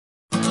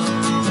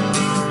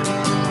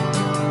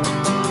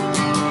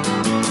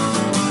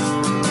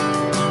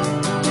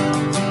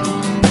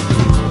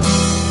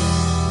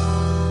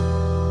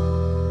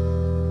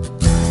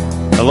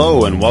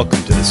Hello and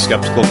welcome to the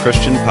Skeptical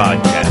Christian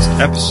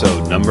Podcast,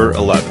 episode number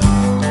 11.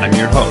 I'm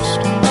your host,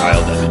 Kyle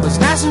Devin.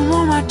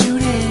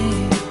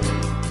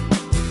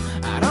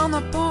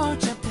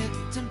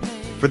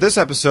 For this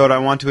episode, I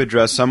want to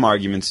address some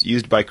arguments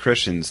used by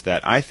Christians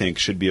that I think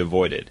should be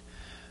avoided.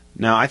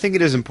 Now, I think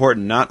it is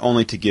important not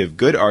only to give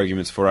good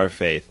arguments for our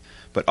faith,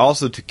 but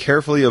also to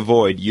carefully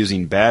avoid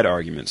using bad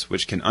arguments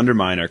which can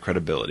undermine our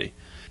credibility.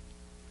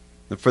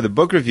 For the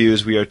book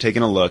reviews, we are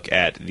taking a look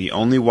at The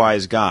Only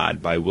Wise God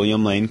by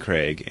William Lane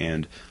Craig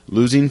and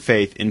Losing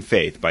Faith in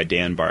Faith by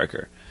Dan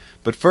Barker.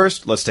 But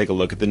first, let's take a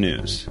look at the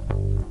news.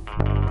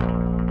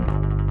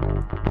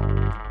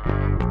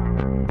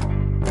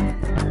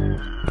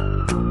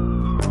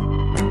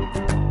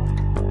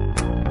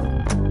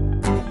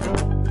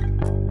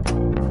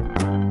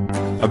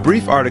 A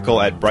brief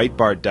article at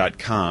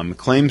Breitbart.com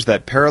claims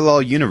that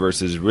parallel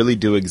universes really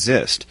do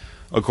exist,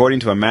 according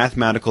to a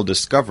mathematical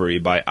discovery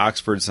by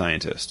Oxford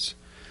scientists.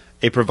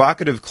 A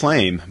provocative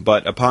claim,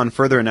 but upon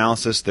further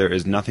analysis there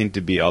is nothing to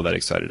be all that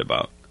excited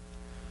about.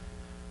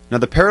 Now,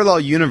 the parallel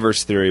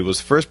universe theory was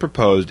first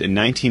proposed in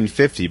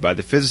 1950 by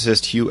the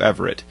physicist Hugh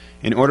Everett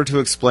in order to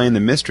explain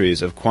the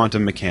mysteries of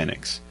quantum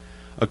mechanics.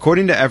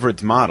 According to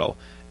Everett's model,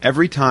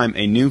 every time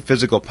a new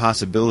physical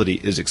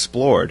possibility is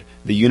explored,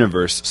 the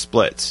universe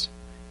splits.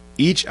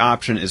 Each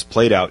option is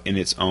played out in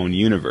its own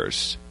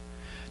universe.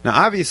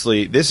 Now,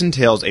 obviously, this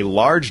entails a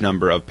large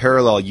number of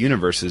parallel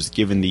universes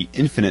given the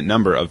infinite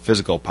number of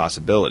physical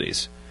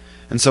possibilities.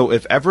 And so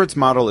if Everett's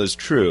model is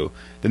true,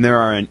 then there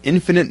are an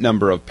infinite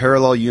number of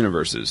parallel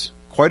universes,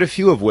 quite a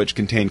few of which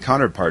contain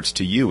counterparts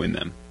to you in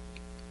them.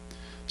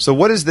 So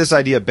what is this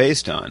idea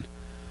based on?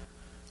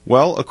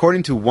 Well,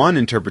 according to one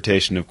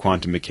interpretation of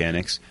quantum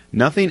mechanics,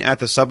 nothing at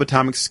the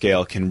subatomic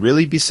scale can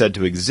really be said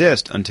to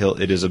exist until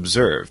it is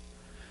observed.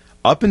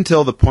 Up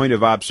until the point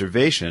of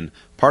observation,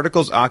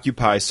 particles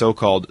occupy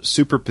so-called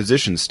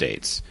superposition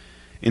states.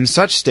 In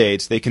such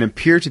states, they can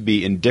appear to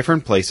be in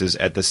different places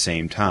at the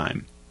same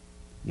time.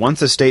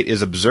 Once a state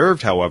is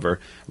observed, however,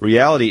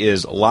 reality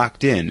is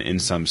locked in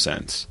some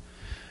sense.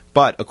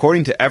 But,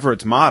 according to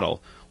Everett's model,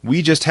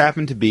 we just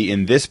happen to be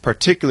in this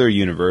particular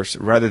universe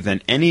rather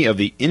than any of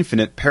the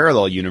infinite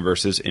parallel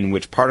universes in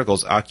which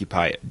particles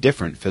occupy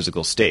different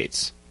physical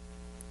states.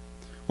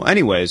 Well,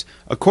 anyways,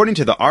 according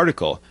to the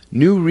article,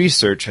 new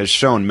research has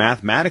shown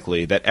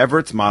mathematically that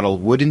Everett's model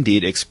would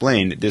indeed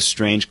explain this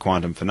strange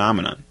quantum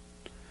phenomenon.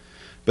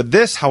 But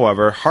this,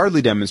 however,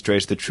 hardly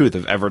demonstrates the truth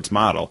of Everett's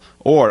model,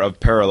 or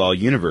of parallel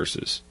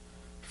universes.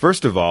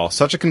 First of all,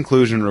 such a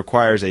conclusion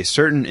requires a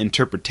certain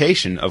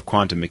interpretation of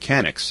quantum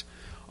mechanics.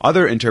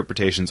 Other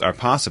interpretations are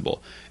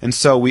possible, and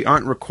so we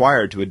aren't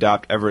required to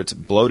adopt Everett's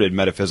bloated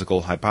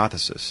metaphysical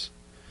hypothesis.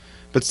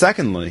 But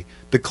secondly,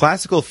 the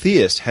classical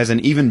theist has an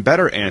even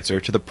better answer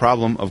to the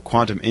problem of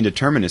quantum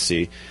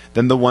indeterminacy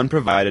than the one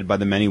provided by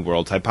the many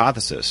worlds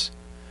hypothesis.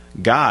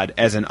 God,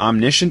 as an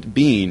omniscient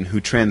being who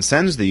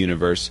transcends the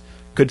universe,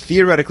 could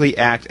theoretically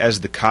act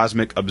as the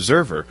cosmic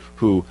observer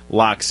who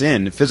locks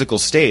in physical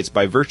states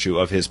by virtue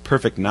of his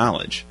perfect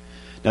knowledge.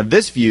 Now,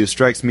 this view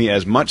strikes me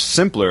as much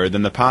simpler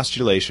than the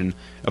postulation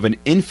of an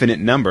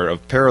infinite number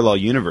of parallel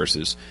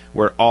universes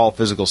where all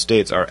physical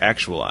states are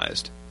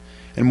actualized.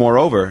 And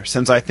moreover,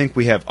 since I think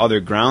we have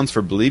other grounds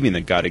for believing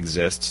that God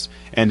exists,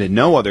 and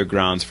no other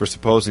grounds for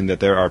supposing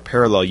that there are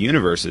parallel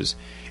universes,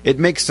 it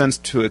makes sense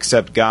to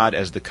accept God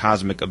as the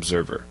cosmic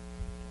observer.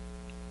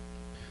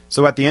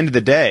 So at the end of the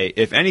day,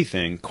 if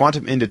anything,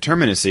 quantum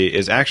indeterminacy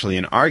is actually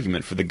an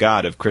argument for the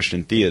God of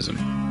Christian theism.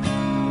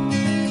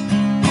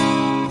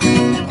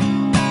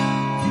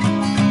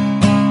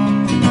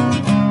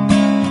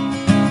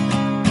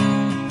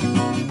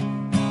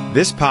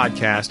 This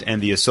podcast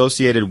and the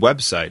associated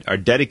website are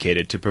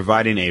dedicated to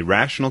providing a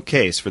rational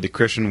case for the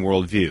Christian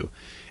worldview,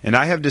 and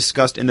I have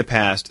discussed in the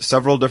past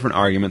several different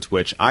arguments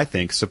which I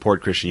think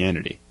support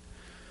Christianity.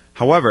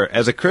 However,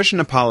 as a Christian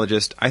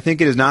apologist, I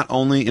think it is not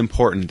only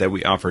important that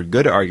we offer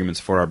good arguments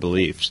for our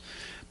beliefs,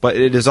 but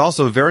it is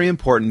also very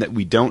important that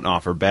we don't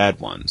offer bad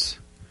ones.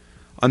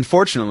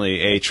 Unfortunately,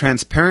 a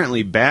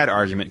transparently bad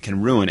argument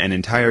can ruin an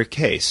entire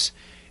case,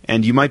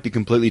 and you might be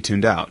completely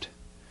tuned out.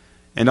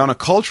 And on a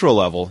cultural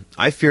level,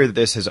 I fear that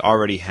this has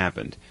already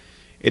happened.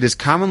 It is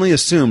commonly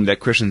assumed that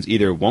Christians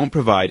either won't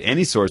provide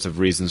any sorts of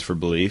reasons for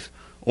belief,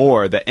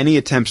 or that any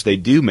attempts they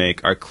do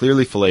make are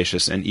clearly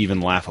fallacious and even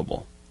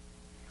laughable.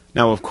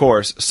 Now, of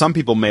course, some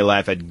people may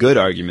laugh at good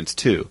arguments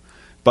too,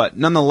 but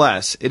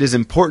nonetheless, it is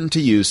important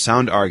to use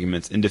sound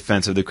arguments in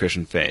defense of the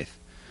Christian faith.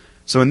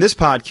 So in this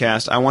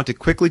podcast, I want to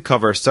quickly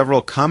cover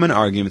several common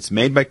arguments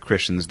made by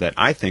Christians that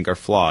I think are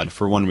flawed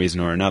for one reason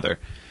or another.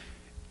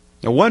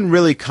 Now, one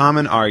really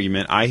common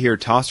argument I hear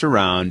tossed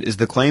around is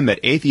the claim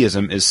that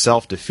atheism is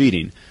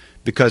self-defeating,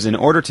 because in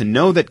order to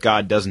know that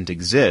God doesn't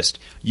exist,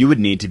 you would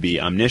need to be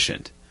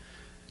omniscient.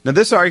 Now,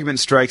 this argument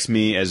strikes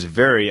me as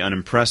very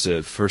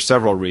unimpressive for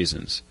several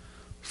reasons.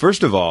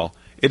 First of all,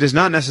 it is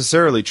not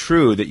necessarily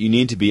true that you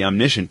need to be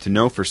omniscient to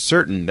know for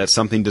certain that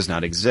something does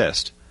not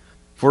exist.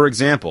 For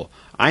example,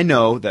 I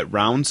know that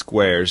round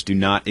squares do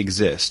not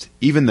exist,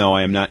 even though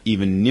I am not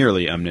even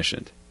nearly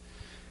omniscient.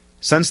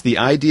 Since the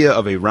idea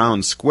of a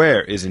round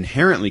square is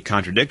inherently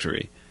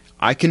contradictory,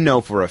 I can know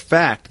for a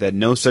fact that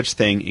no such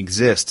thing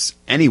exists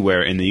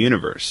anywhere in the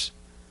universe.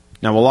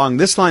 Now, along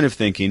this line of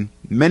thinking,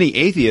 many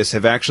atheists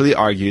have actually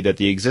argued that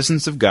the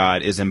existence of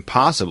God is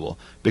impossible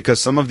because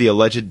some of the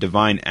alleged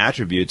divine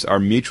attributes are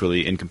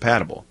mutually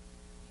incompatible.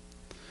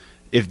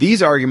 If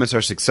these arguments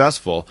are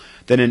successful,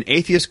 then an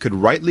atheist could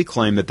rightly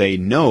claim that they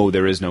know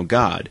there is no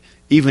God,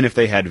 even if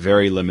they had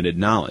very limited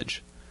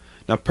knowledge.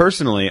 Now,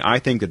 personally, I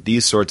think that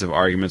these sorts of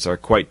arguments are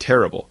quite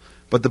terrible,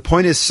 but the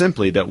point is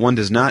simply that one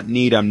does not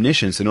need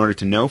omniscience in order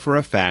to know for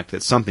a fact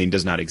that something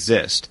does not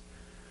exist.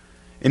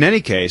 In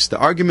any case, the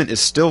argument is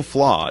still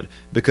flawed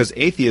because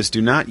atheists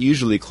do not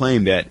usually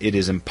claim that it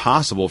is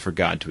impossible for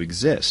God to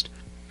exist.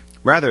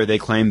 Rather, they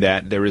claim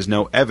that there is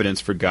no evidence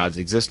for God's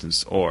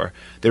existence, or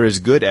there is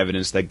good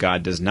evidence that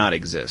God does not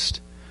exist.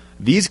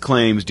 These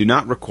claims do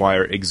not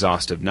require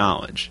exhaustive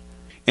knowledge.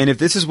 And if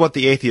this is what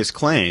the atheist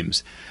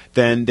claims,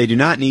 then they do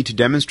not need to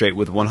demonstrate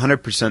with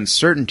 100%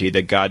 certainty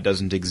that God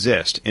doesn't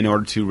exist in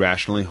order to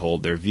rationally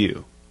hold their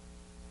view.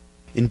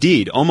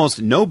 Indeed,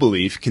 almost no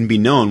belief can be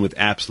known with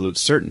absolute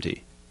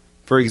certainty.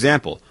 For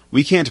example,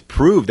 we can't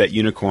prove that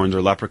unicorns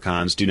or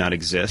leprechauns do not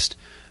exist,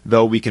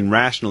 though we can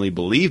rationally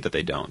believe that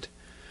they don't.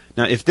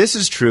 Now, if this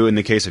is true in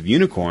the case of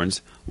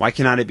unicorns, why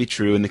cannot it be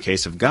true in the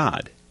case of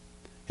God?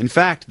 In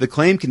fact, the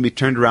claim can be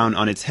turned around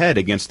on its head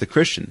against the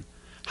Christian.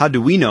 How do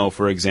we know,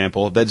 for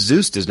example, that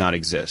Zeus does not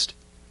exist?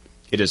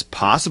 It is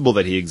possible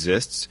that he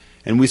exists,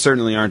 and we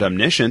certainly aren't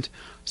omniscient,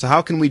 so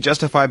how can we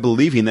justify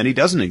believing that he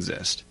doesn't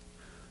exist?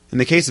 In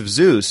the case of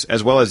Zeus,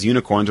 as well as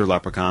unicorns or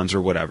leprechauns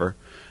or whatever,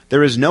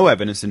 there is no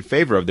evidence in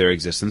favor of their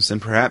existence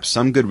and perhaps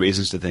some good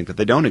reasons to think that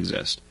they don't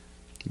exist.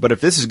 But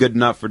if this is good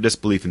enough for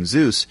disbelief in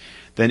Zeus,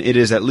 then it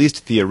is at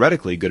least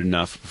theoretically good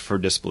enough for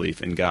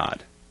disbelief in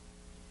God.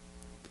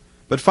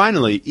 But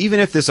finally, even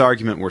if this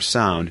argument were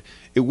sound,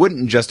 it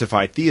wouldn't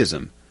justify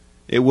theism.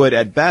 It would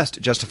at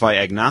best justify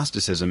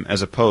agnosticism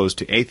as opposed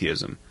to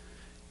atheism.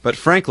 But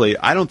frankly,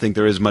 I don't think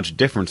there is much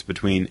difference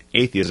between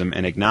atheism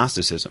and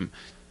agnosticism.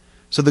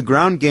 So the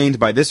ground gained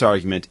by this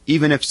argument,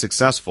 even if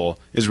successful,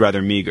 is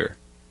rather meager,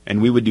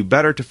 and we would do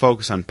better to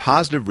focus on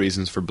positive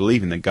reasons for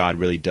believing that God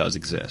really does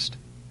exist.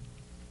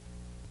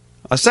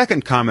 A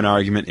second common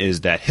argument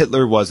is that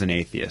Hitler was an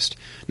atheist.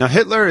 Now,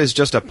 Hitler is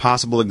just a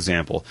possible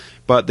example,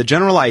 but the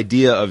general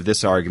idea of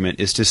this argument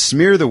is to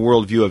smear the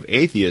worldview of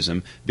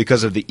atheism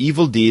because of the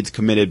evil deeds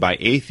committed by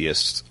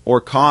atheists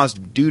or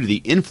caused due to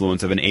the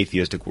influence of an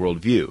atheistic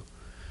worldview.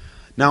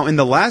 Now, in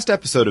the last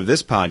episode of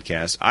this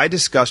podcast, I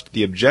discussed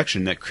the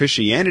objection that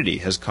Christianity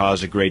has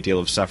caused a great deal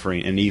of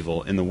suffering and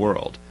evil in the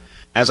world.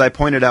 As I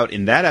pointed out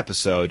in that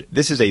episode,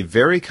 this is a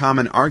very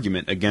common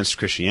argument against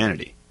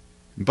Christianity.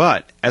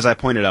 But, as I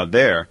pointed out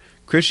there,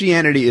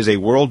 Christianity is a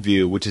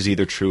worldview which is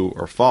either true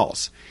or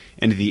false,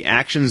 and the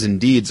actions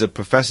and deeds of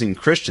professing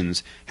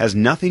Christians has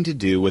nothing to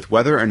do with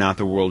whether or not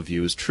the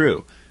worldview is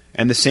true,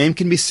 and the same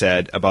can be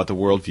said about the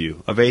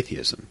worldview of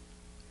atheism.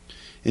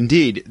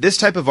 Indeed, this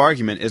type of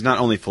argument is not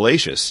only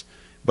fallacious,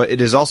 but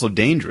it is also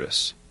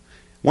dangerous.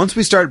 Once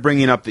we start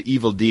bringing up the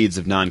evil deeds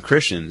of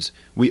non-Christians,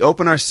 we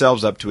open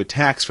ourselves up to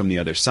attacks from the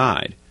other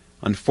side.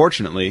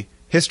 Unfortunately,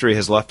 history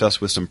has left us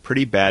with some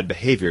pretty bad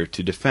behavior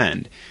to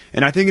defend,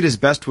 and I think it is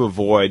best to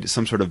avoid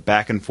some sort of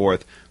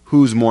back-and-forth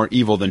who's more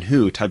evil than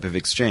who type of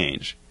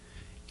exchange.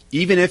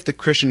 Even if the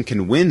Christian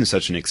can win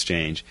such an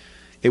exchange,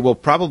 it will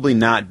probably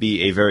not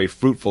be a very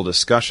fruitful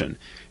discussion,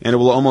 and it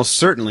will almost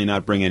certainly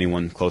not bring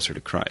anyone closer to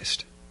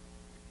Christ.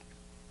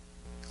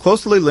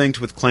 Closely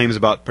linked with claims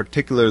about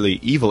particularly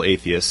evil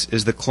atheists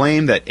is the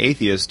claim that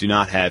atheists do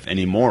not have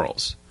any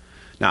morals.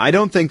 Now, I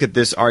don't think that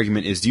this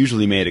argument is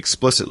usually made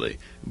explicitly,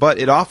 but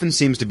it often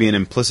seems to be an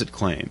implicit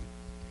claim.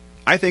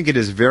 I think it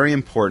is very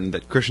important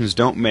that Christians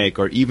don't make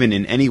or even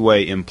in any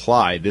way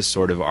imply this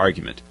sort of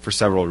argument, for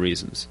several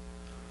reasons.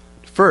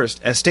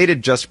 First, as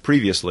stated just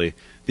previously,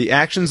 the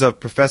actions of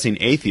professing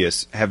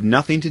atheists have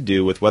nothing to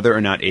do with whether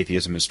or not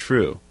atheism is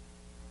true.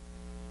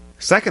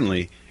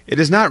 Secondly, it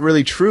is not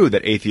really true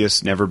that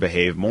atheists never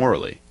behave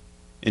morally.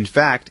 In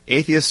fact,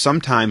 atheists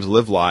sometimes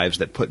live lives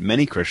that put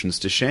many Christians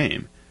to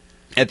shame.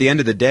 At the end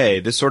of the day,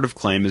 this sort of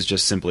claim is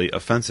just simply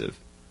offensive.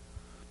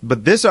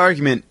 But this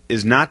argument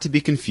is not to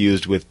be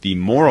confused with the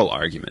moral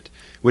argument,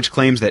 which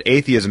claims that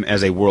atheism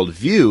as a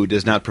worldview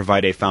does not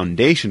provide a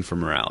foundation for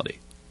morality.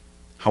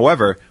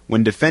 However,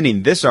 when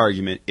defending this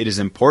argument, it is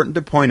important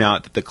to point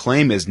out that the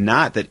claim is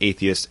not that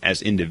atheists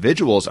as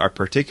individuals are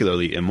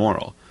particularly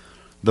immoral.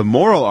 The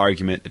moral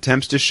argument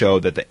attempts to show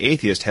that the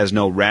atheist has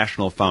no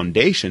rational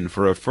foundation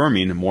for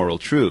affirming moral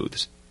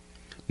truths.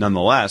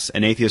 Nonetheless,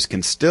 an atheist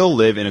can still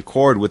live in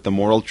accord with the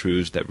moral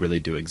truths that really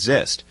do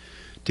exist.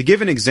 To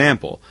give an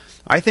example,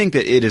 I think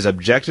that it is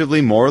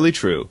objectively morally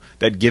true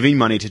that giving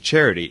money to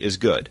charity is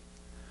good.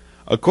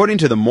 According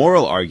to the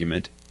moral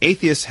argument,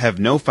 atheists have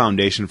no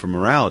foundation for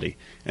morality,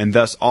 and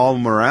thus all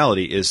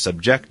morality is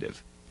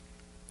subjective.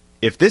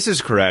 If this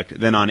is correct,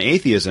 then on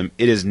atheism,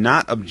 it is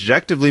not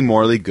objectively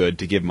morally good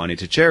to give money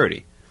to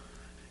charity.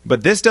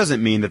 But this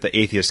doesn't mean that the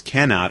atheist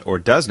cannot or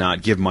does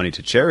not give money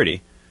to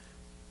charity.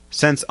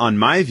 Since, on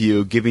my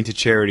view, giving to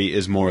charity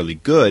is morally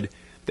good,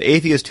 the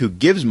atheist who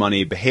gives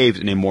money behaves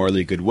in a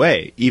morally good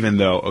way, even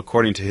though,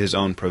 according to his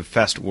own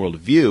professed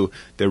worldview,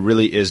 there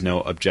really is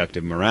no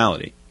objective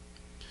morality.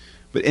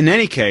 But in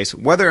any case,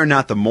 whether or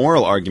not the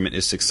moral argument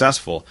is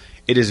successful,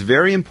 it is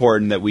very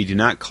important that we do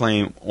not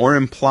claim or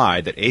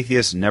imply that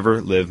atheists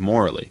never live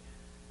morally.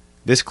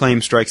 This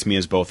claim strikes me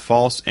as both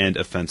false and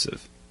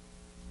offensive.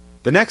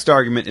 The next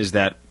argument is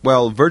that,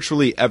 well,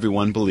 virtually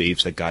everyone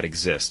believes that God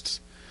exists.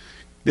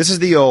 This is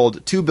the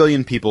old 2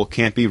 billion people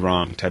can't be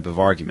wrong type of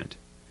argument.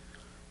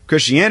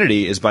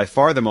 Christianity is by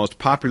far the most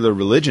popular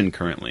religion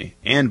currently,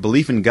 and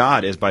belief in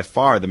God is by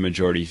far the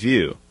majority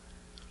view.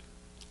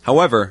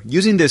 However,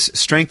 using this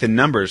strength in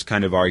numbers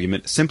kind of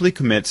argument simply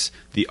commits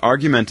the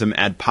argumentum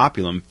ad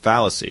populum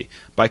fallacy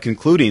by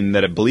concluding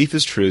that a belief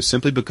is true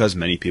simply because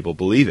many people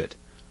believe it.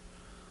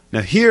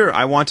 Now here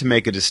I want to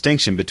make a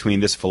distinction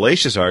between this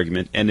fallacious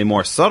argument and a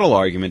more subtle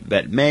argument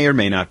that may or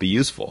may not be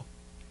useful.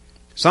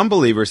 Some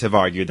believers have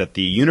argued that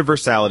the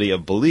universality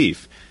of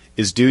belief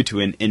is due to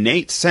an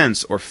innate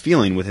sense or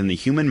feeling within the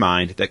human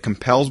mind that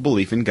compels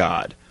belief in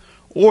God,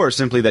 or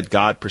simply that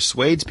God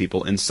persuades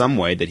people in some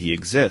way that he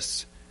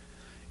exists.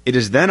 It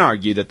is then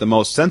argued that the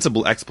most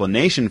sensible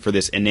explanation for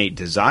this innate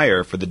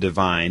desire for the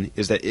divine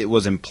is that it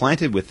was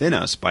implanted within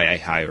us by a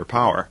higher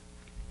power.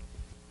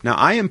 Now,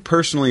 I am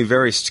personally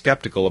very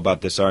skeptical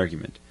about this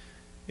argument.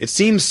 It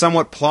seems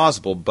somewhat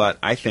plausible, but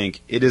I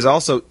think it is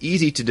also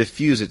easy to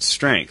diffuse its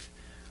strength.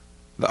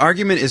 The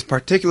argument is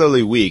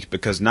particularly weak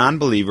because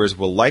non-believers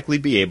will likely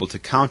be able to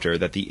counter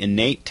that the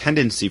innate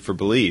tendency for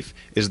belief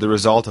is the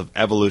result of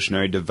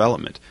evolutionary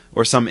development,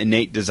 or some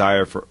innate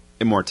desire for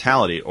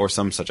immortality, or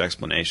some such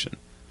explanation.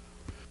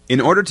 In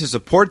order to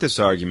support this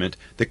argument,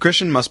 the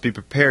Christian must be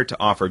prepared to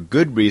offer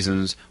good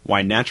reasons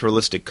why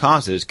naturalistic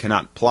causes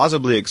cannot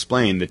plausibly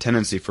explain the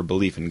tendency for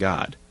belief in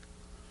God.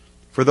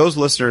 For those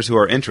listeners who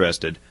are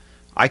interested,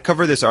 I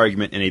cover this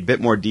argument in a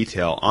bit more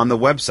detail on the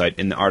website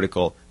in the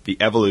article, The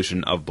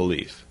Evolution of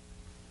Belief.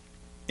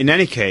 In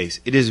any case,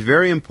 it is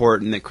very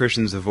important that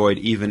Christians avoid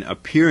even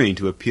appearing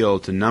to appeal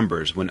to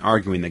numbers when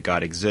arguing that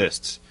God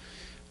exists.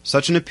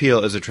 Such an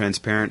appeal is a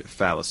transparent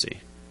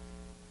fallacy.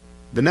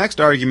 The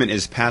next argument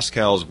is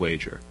Pascal's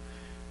wager.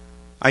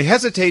 I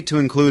hesitate to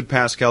include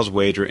Pascal's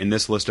wager in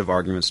this list of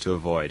arguments to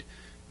avoid,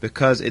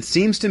 because it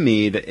seems to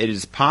me that it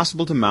is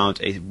possible to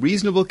mount a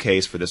reasonable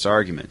case for this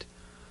argument.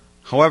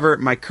 However,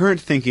 my current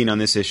thinking on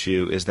this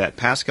issue is that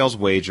Pascal's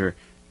wager,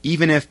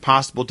 even if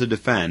possible to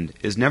defend,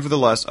 is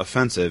nevertheless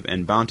offensive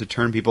and bound to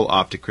turn people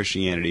off to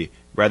Christianity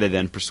rather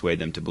than persuade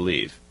them to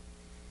believe.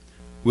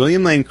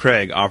 William Lane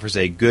Craig offers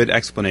a good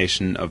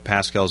explanation of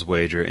Pascal's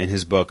wager in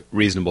his book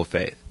Reasonable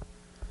Faith.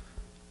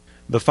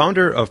 The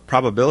founder of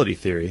probability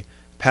theory,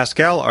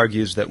 Pascal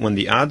argues that when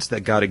the odds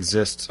that God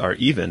exists are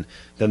even,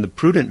 then the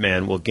prudent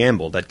man will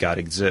gamble that God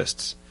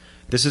exists.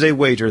 This is a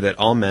wager that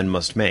all men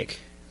must make.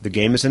 The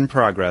game is in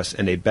progress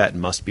and a bet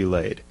must be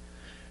laid.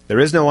 There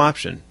is no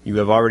option. You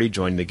have already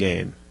joined the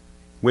game.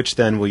 Which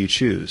then will you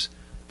choose?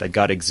 That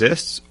God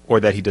exists or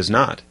that he does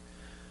not?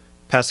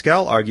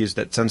 Pascal argues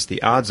that since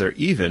the odds are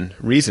even,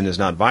 reason is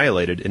not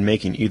violated in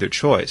making either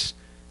choice.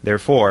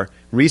 Therefore,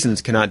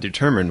 reasons cannot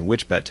determine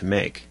which bet to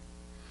make.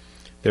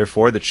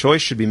 Therefore, the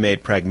choice should be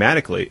made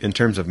pragmatically in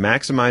terms of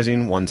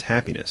maximizing one's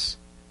happiness.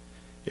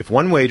 If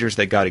one wagers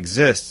that God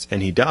exists,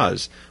 and he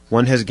does,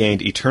 one has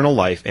gained eternal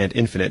life and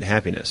infinite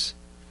happiness.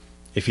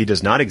 If he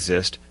does not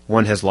exist,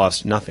 one has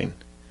lost nothing.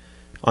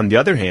 On the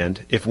other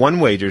hand, if one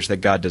wagers that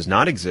God does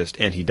not exist,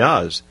 and he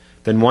does,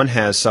 then one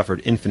has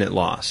suffered infinite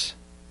loss.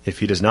 If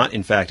he does not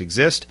in fact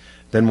exist,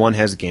 then one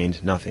has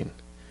gained nothing.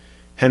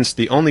 Hence,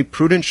 the only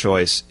prudent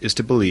choice is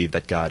to believe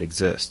that God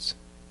exists.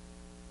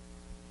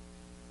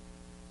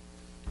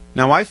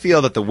 Now, I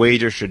feel that the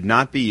wager should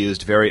not be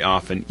used very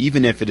often,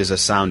 even if it is a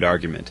sound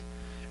argument.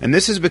 And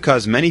this is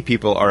because many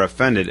people are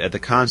offended at the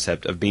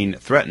concept of being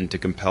threatened to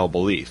compel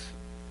belief.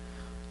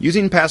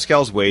 Using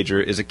Pascal's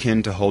wager is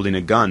akin to holding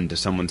a gun to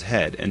someone's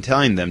head and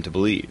telling them to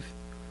believe.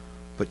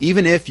 But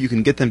even if you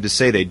can get them to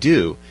say they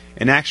do,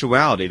 in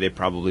actuality they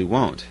probably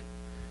won't.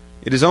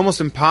 It is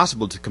almost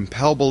impossible to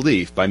compel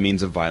belief by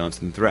means of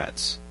violence and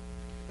threats.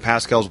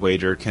 Pascal's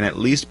wager can at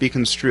least be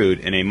construed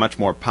in a much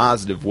more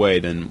positive way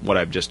than what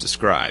I've just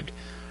described.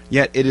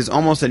 Yet it is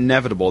almost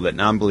inevitable that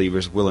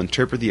non-believers will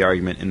interpret the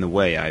argument in the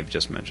way I have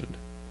just mentioned.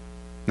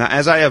 Now,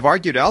 as I have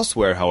argued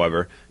elsewhere,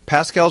 however,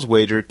 Pascal's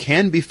wager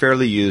can be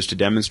fairly used to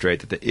demonstrate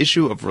that the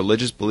issue of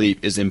religious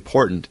belief is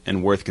important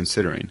and worth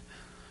considering.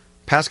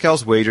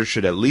 Pascal's wager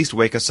should at least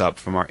wake us up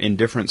from our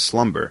indifferent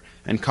slumber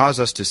and cause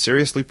us to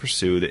seriously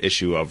pursue the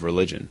issue of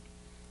religion.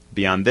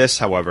 Beyond this,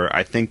 however,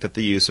 I think that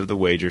the use of the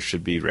wager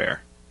should be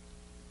rare.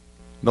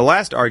 The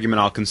last argument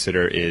I'll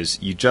consider is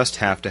you just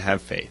have to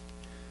have faith.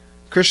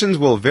 Christians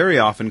will very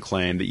often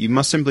claim that you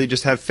must simply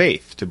just have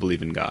faith to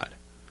believe in God.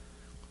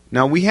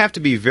 Now, we have to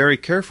be very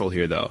careful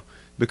here, though,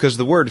 because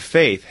the word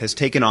faith has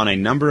taken on a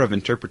number of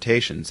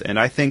interpretations, and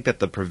I think that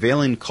the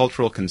prevailing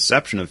cultural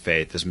conception of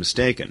faith is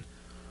mistaken.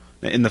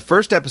 In the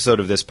first episode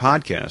of this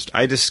podcast,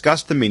 I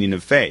discussed the meaning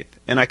of faith,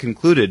 and I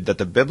concluded that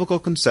the biblical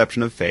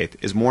conception of faith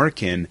is more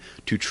akin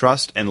to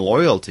trust and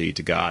loyalty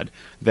to God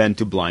than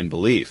to blind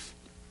belief.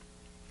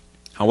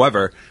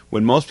 However,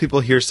 when most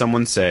people hear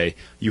someone say,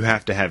 "You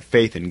have to have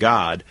faith in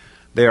God,"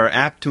 they are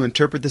apt to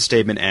interpret the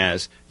statement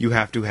as, "You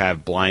have to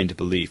have blind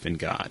belief in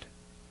God."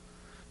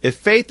 If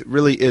faith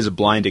really is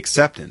blind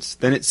acceptance,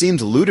 then it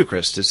seems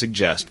ludicrous to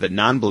suggest that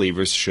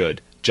non-believers should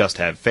just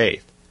have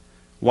faith.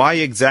 Why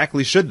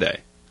exactly should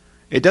they?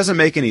 It doesn't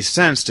make any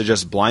sense to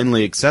just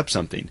blindly accept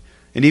something,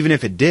 and even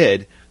if it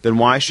did, then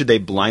why should they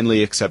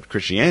blindly accept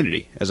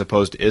Christianity, as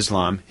opposed to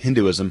Islam,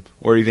 Hinduism,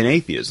 or even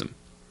atheism?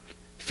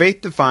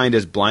 Faith defined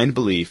as blind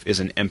belief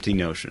is an empty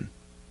notion.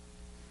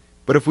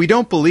 But if we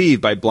don't believe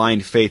by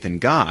blind faith in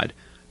God,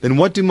 then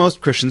what do most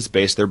Christians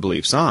base their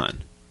beliefs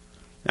on?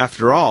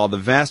 After all, the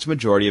vast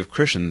majority of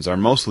Christians are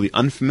mostly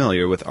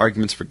unfamiliar with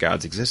arguments for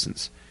God's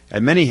existence,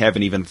 and many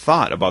haven't even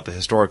thought about the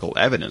historical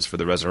evidence for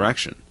the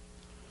resurrection.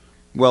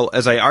 Well,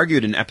 as I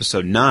argued in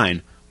episode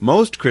 9,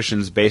 most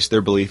Christians base their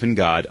belief in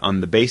God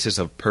on the basis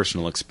of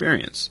personal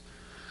experience.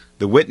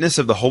 The witness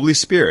of the Holy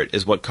Spirit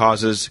is what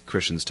causes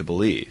Christians to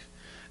believe.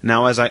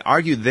 Now, as I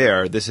argued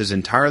there, this is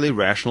entirely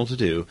rational to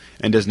do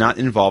and does not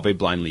involve a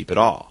blind leap at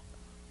all.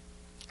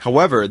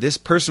 However, this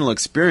personal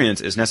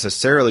experience is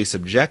necessarily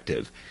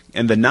subjective,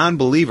 and the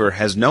non-believer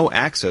has no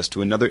access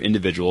to another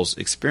individual's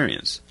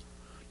experience.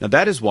 Now,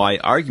 that is why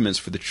arguments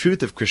for the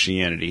truth of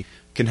Christianity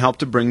can help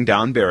to bring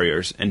down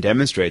barriers and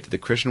demonstrate that the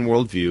Christian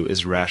worldview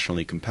is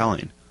rationally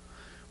compelling.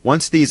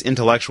 Once these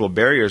intellectual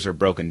barriers are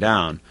broken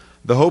down,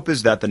 the hope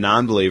is that the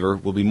non-believer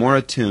will be more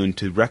attuned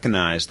to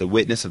recognize the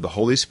witness of the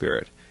Holy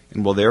Spirit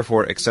and will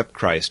therefore accept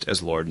Christ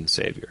as Lord and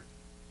Savior.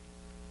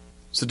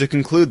 So to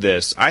conclude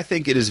this, I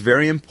think it is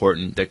very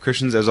important that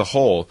Christians as a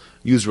whole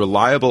use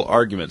reliable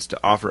arguments to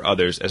offer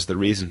others as the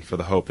reason for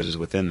the hope that is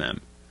within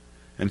them.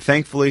 And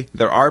thankfully,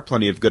 there are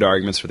plenty of good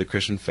arguments for the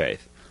Christian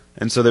faith,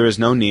 and so there is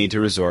no need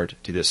to resort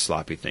to this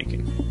sloppy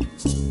thinking.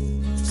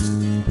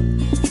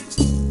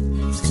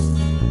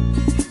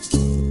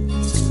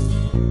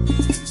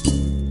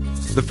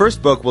 The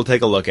first book we'll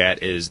take a look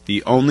at is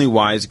The Only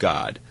Wise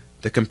God,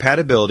 The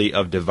Compatibility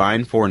of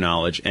Divine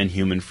Foreknowledge and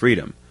Human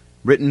Freedom,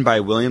 written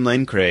by William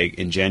Lane Craig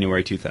in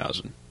January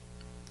 2000.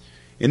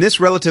 In this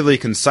relatively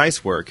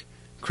concise work,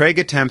 Craig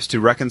attempts to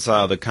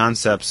reconcile the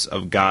concepts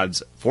of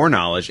God's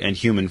foreknowledge and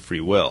human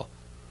free will.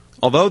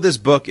 Although this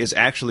book is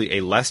actually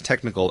a less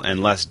technical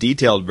and less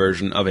detailed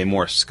version of a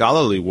more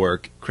scholarly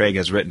work Craig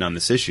has written on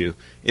this issue,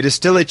 it is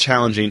still a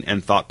challenging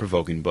and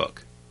thought-provoking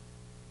book.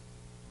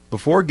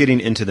 Before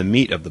getting into the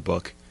meat of the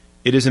book,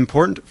 it is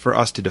important for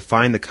us to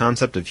define the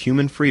concept of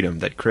human freedom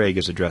that Craig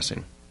is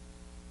addressing.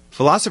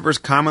 Philosophers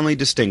commonly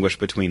distinguish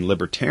between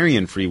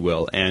libertarian free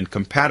will and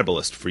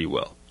compatibilist free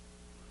will.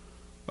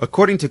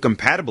 According to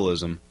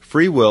compatibilism,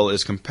 free will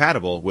is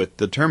compatible with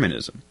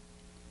determinism.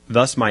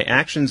 Thus, my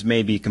actions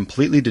may be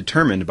completely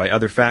determined by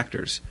other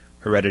factors: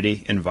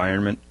 heredity,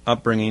 environment,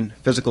 upbringing,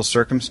 physical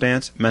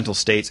circumstance, mental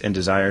states and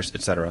desires,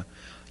 etc.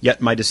 Yet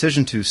my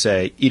decision to,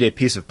 say, eat a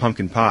piece of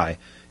pumpkin pie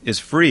is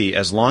free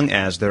as long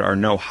as there are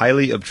no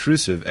highly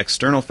obtrusive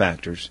external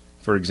factors,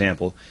 for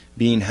example,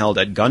 being held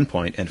at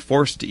gunpoint and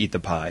forced to eat the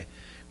pie,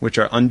 which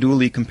are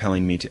unduly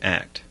compelling me to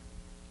act.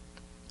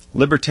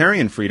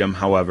 Libertarian freedom,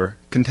 however,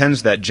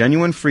 contends that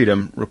genuine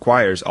freedom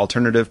requires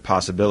alternative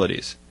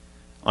possibilities.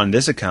 On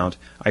this account,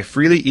 I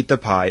freely eat the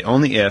pie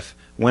only if,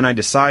 when I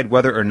decide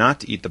whether or not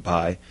to eat the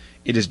pie,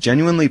 it is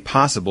genuinely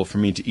possible for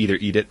me to either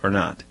eat it or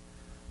not.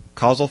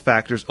 Causal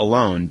factors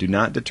alone do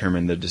not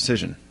determine the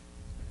decision.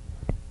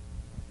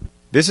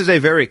 This is a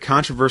very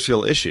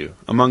controversial issue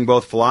among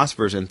both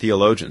philosophers and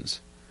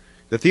theologians.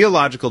 The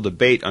theological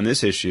debate on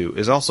this issue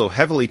is also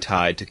heavily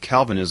tied to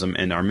Calvinism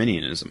and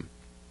Arminianism.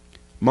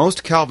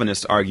 Most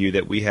Calvinists argue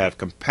that we have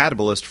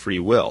compatibilist free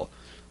will,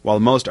 while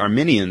most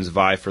Arminians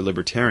vie for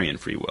libertarian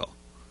free will.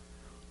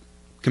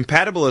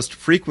 Compatibilists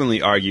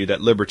frequently argue that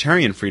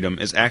libertarian freedom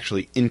is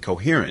actually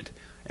incoherent,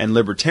 and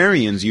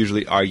libertarians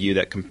usually argue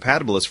that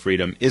compatibilist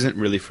freedom isn't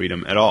really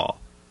freedom at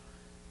all.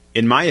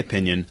 In my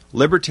opinion,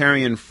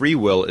 libertarian free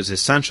will is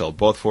essential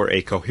both for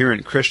a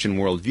coherent Christian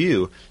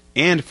worldview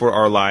and for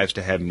our lives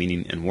to have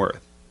meaning and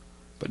worth.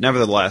 But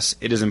nevertheless,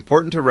 it is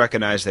important to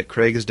recognize that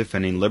Craig is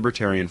defending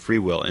libertarian free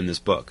will in this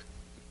book.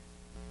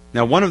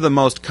 Now, one of the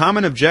most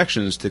common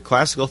objections to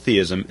classical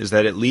theism is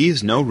that it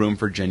leaves no room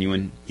for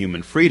genuine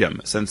human freedom,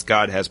 since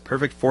God has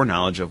perfect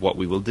foreknowledge of what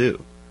we will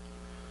do.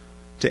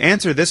 To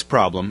answer this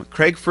problem,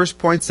 Craig first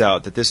points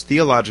out that this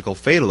theological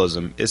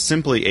fatalism is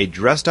simply a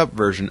dressed-up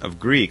version of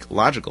Greek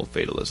logical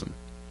fatalism.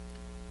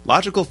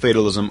 Logical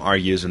fatalism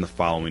argues in the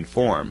following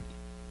form.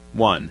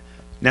 1.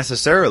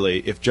 Necessarily,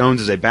 if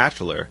Jones is a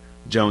bachelor,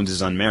 Jones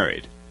is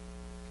unmarried.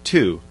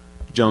 2.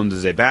 Jones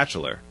is a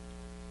bachelor.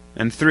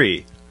 And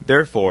 3.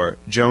 Therefore,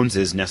 Jones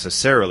is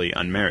necessarily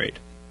unmarried.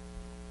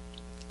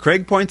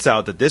 Craig points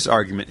out that this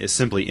argument is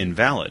simply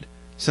invalid,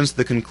 since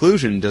the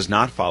conclusion does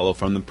not follow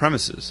from the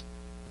premises.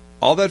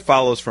 All that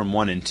follows from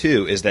 1 and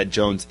 2 is that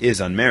Jones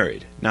is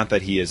unmarried, not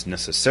that he is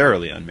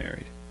necessarily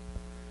unmarried.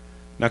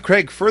 Now,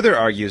 Craig further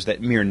argues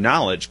that mere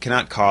knowledge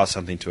cannot cause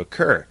something to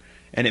occur,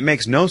 and it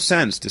makes no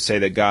sense to say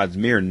that God's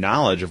mere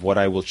knowledge of what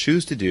I will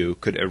choose to do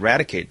could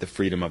eradicate the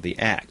freedom of the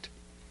act.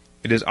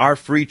 It is our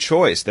free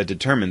choice that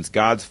determines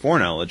God's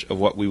foreknowledge of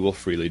what we will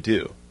freely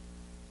do.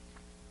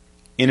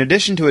 In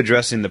addition to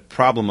addressing the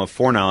problem of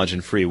foreknowledge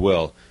and free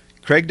will,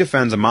 Craig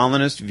defends a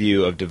Molinist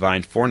view of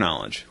divine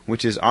foreknowledge,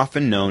 which is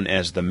often known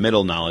as the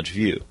middle knowledge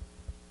view.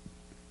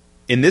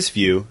 In this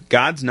view,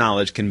 God's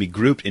knowledge can be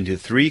grouped into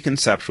three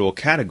conceptual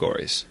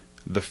categories.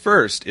 The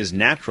first is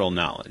natural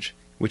knowledge,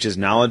 which is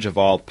knowledge of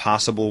all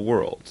possible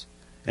worlds.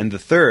 And the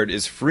third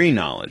is free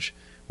knowledge,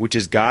 which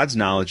is God's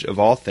knowledge of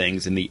all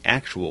things in the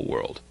actual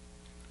world.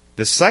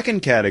 The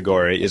second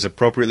category is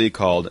appropriately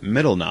called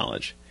middle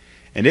knowledge,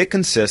 and it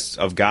consists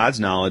of God's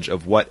knowledge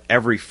of what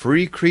every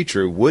free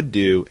creature would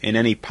do in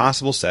any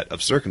possible set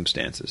of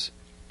circumstances.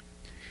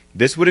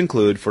 This would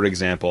include, for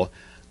example,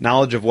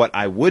 knowledge of what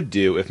I would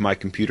do if my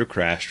computer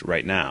crashed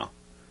right now.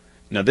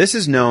 Now, this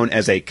is known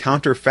as a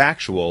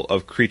counterfactual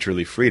of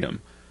creaturely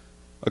freedom.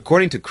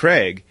 According to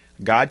Craig,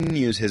 God can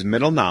use his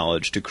middle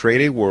knowledge to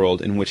create a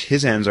world in which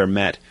his ends are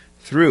met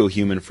through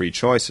human free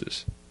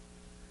choices.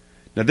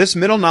 Now, this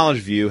middle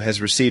knowledge view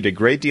has received a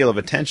great deal of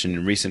attention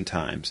in recent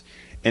times,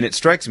 and it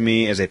strikes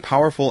me as a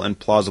powerful and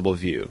plausible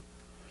view.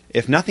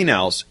 If nothing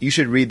else, you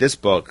should read this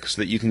book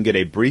so that you can get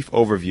a brief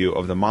overview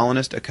of the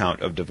Molinist account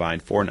of divine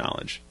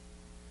foreknowledge.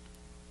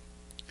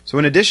 So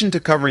in addition to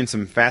covering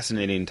some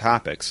fascinating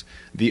topics,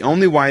 The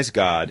Only Wise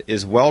God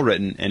is well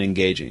written and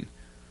engaging.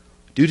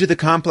 Due to the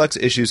complex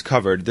issues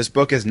covered, this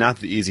book is not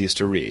the easiest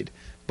to read,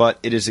 but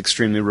it is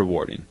extremely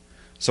rewarding.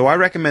 So I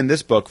recommend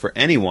this book for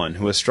anyone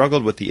who has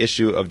struggled with the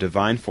issue of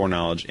divine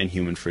foreknowledge and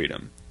human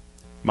freedom.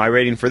 My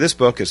rating for this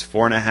book is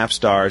 4.5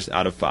 stars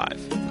out of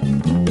 5.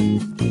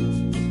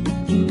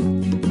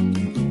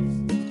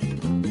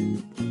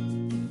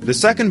 The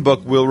second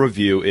book we'll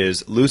review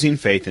is Losing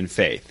Faith in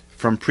Faith,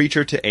 From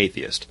Preacher to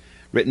Atheist,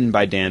 written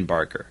by Dan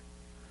Barker.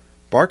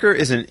 Barker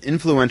is an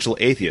influential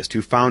atheist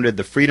who founded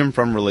the Freedom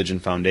from Religion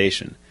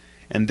Foundation,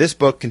 and this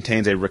book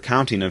contains a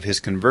recounting of his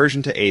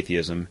conversion to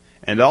atheism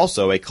and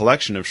also a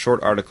collection of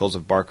short articles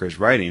of Barker's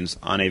writings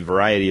on a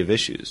variety of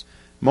issues,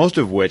 most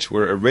of which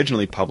were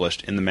originally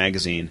published in the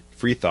magazine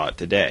Free Thought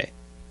Today.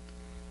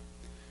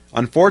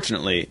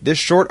 Unfortunately, this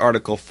short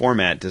article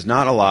format does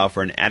not allow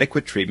for an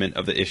adequate treatment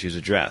of the issues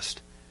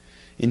addressed.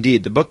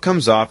 Indeed, the book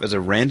comes off as a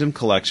random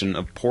collection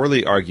of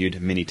poorly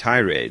argued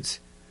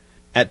mini-tirades.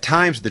 At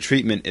times, the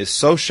treatment is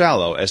so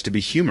shallow as to be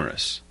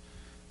humorous.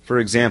 For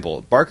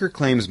example, Barker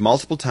claims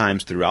multiple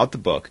times throughout the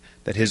book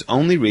that his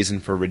only reason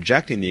for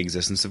rejecting the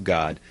existence of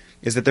God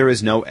is that there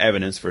is no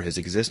evidence for his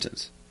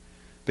existence.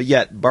 But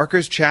yet,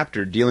 Barker's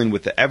chapter dealing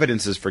with the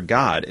evidences for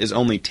God is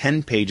only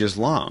 10 pages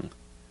long.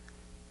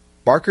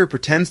 Barker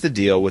pretends to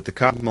deal with the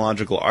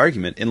cosmological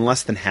argument in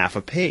less than half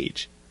a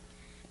page.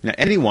 Now,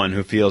 anyone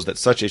who feels that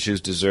such issues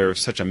deserve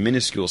such a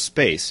minuscule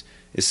space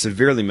is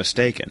severely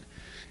mistaken,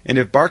 and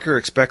if Barker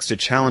expects to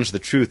challenge the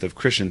truth of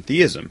Christian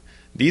theism,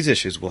 these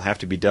issues will have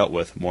to be dealt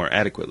with more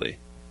adequately.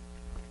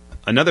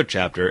 Another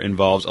chapter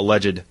involves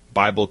alleged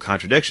Bible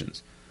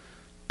contradictions,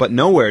 but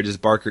nowhere does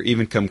Barker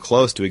even come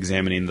close to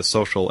examining the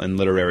social and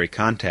literary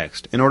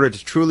context in order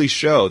to truly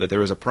show that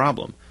there is a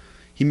problem.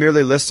 He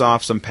merely lists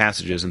off some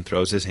passages and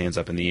throws his hands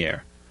up in the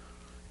air.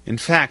 In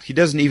fact, he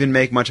doesn't even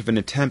make much of an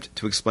attempt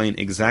to explain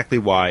exactly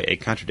why a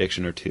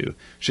contradiction or two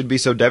should be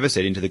so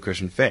devastating to the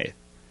Christian faith.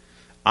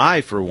 I,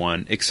 for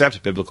one,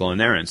 accept biblical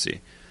inerrancy,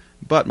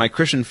 but my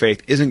Christian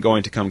faith isn't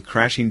going to come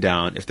crashing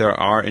down if there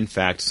are, in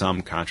fact,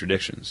 some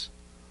contradictions.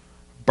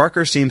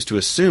 Barker seems to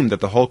assume that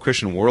the whole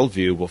Christian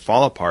worldview will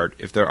fall apart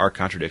if there are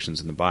contradictions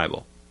in the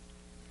Bible.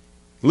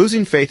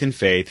 Losing Faith in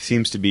Faith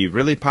seems to be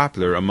really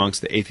popular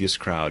amongst the atheist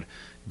crowd,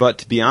 but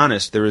to be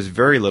honest, there is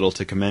very little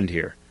to commend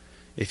here.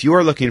 If you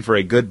are looking for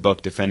a good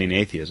book defending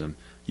atheism,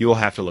 you will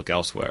have to look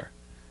elsewhere.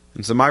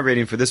 And so my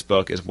rating for this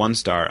book is 1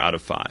 star out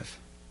of 5.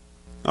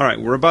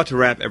 Alright, we're about to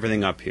wrap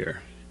everything up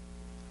here.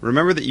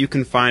 Remember that you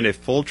can find a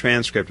full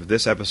transcript of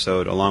this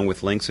episode along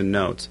with links and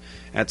notes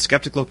at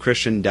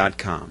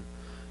skepticalchristian.com.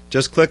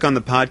 Just click on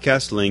the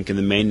podcast link in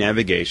the main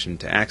navigation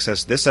to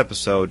access this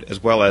episode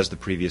as well as the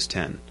previous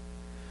 10.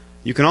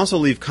 You can also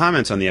leave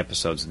comments on the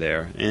episodes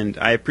there, and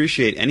I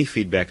appreciate any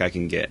feedback I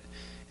can get,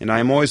 and I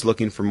am always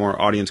looking for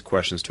more audience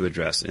questions to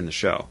address in the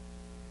show.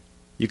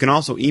 You can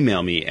also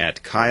email me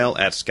at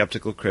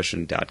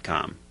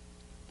kyle@skepticalchristian.com.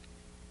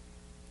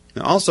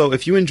 Now also,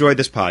 if you enjoyed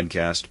this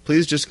podcast,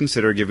 please just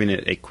consider giving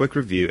it a quick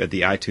review at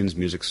the iTunes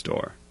Music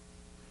Store.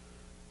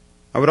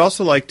 I would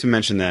also like to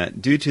mention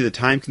that, due to the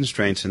time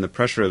constraints and the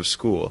pressure of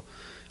school,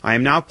 I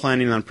am now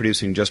planning on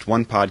producing just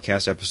one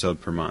podcast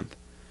episode per month.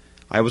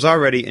 I was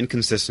already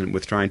inconsistent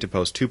with trying to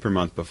post 2 per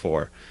month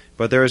before,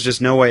 but there is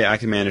just no way I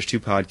can manage 2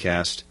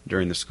 podcasts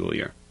during the school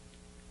year.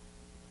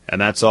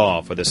 And that's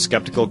all for the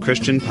Skeptical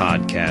Christian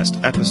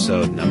Podcast,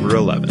 episode number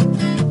 11.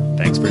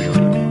 Thanks for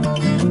joining.